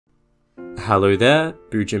Hello there,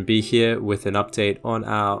 B here with an update on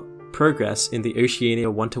our progress in the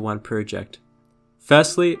Oceania 1-to-1 project.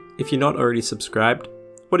 Firstly, if you're not already subscribed,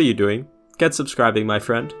 what are you doing? Get subscribing, my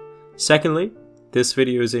friend. Secondly, this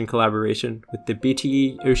video is in collaboration with the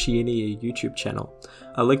BTE Oceania YouTube channel.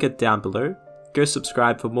 I'll link it down below. Go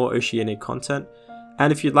subscribe for more Oceania content,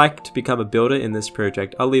 and if you'd like to become a builder in this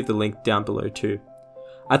project, I'll leave the link down below too.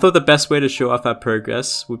 I thought the best way to show off our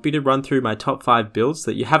progress would be to run through my top 5 builds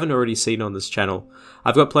that you haven't already seen on this channel.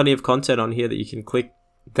 I've got plenty of content on here that you can click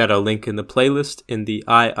that I'll link in the playlist in the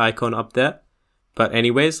eye icon up there. But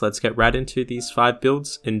anyways, let's get right into these 5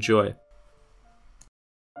 builds. Enjoy.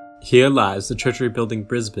 Here lies the Treasury Building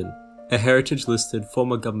Brisbane, a heritage listed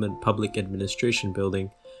former government public administration building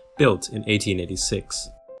built in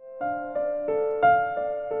 1886.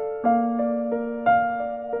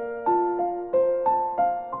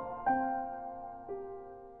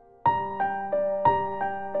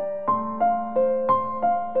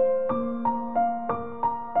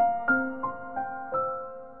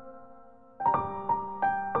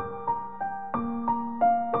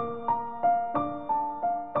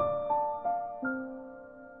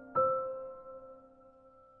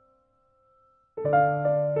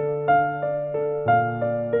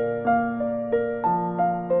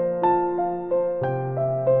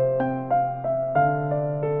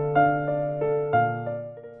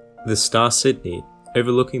 The Star Sydney,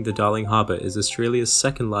 overlooking the Darling Harbour, is Australia's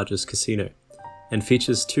second largest casino and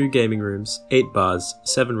features 2 gaming rooms, 8 bars,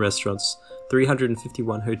 7 restaurants,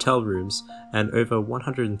 351 hotel rooms, and over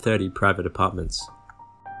 130 private apartments.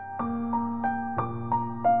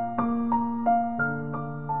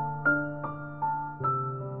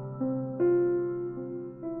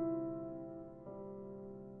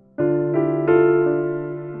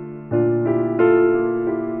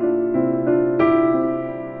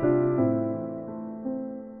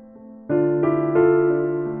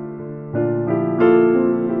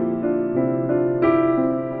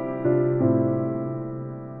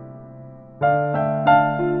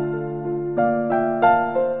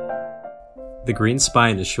 The Green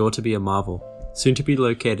Spine is sure to be a marvel. Soon to be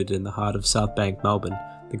located in the heart of South Bank, Melbourne,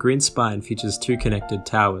 the Green Spine features 2 connected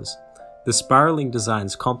towers. The spiralling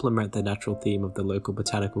designs complement the natural theme of the local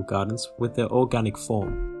botanical gardens with their organic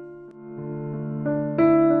form.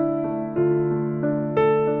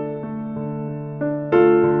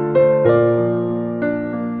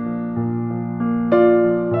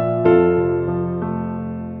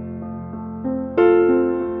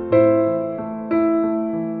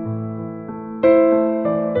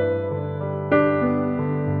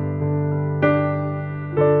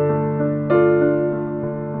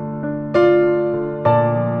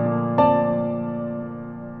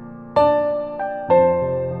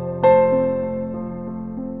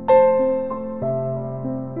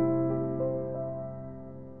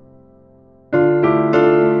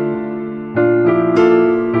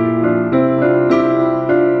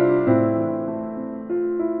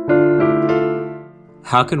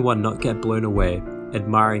 How can one not get blown away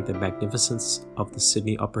admiring the magnificence of the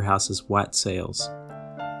Sydney Opera House's white sails?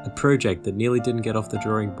 A project that nearly didn't get off the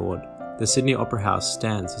drawing board, the Sydney Opera House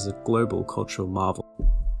stands as a global cultural marvel.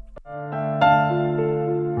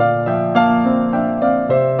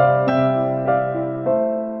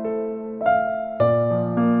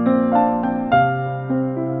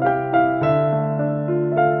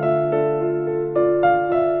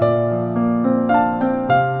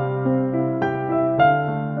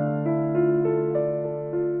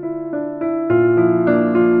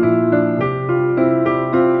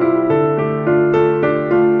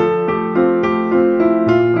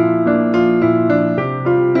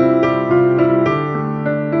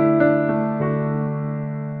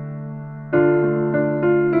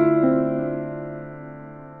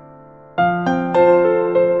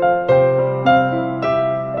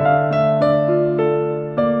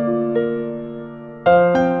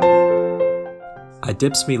 I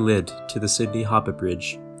dips me lid to the Sydney Harbour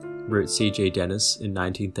Bridge, wrote C.J. Dennis in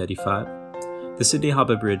 1935. The Sydney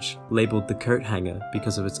Harbour Bridge, labelled the coat hanger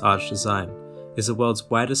because of its arch design, is the world's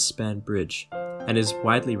widest span bridge and is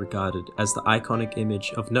widely regarded as the iconic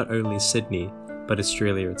image of not only Sydney, but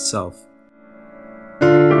Australia itself.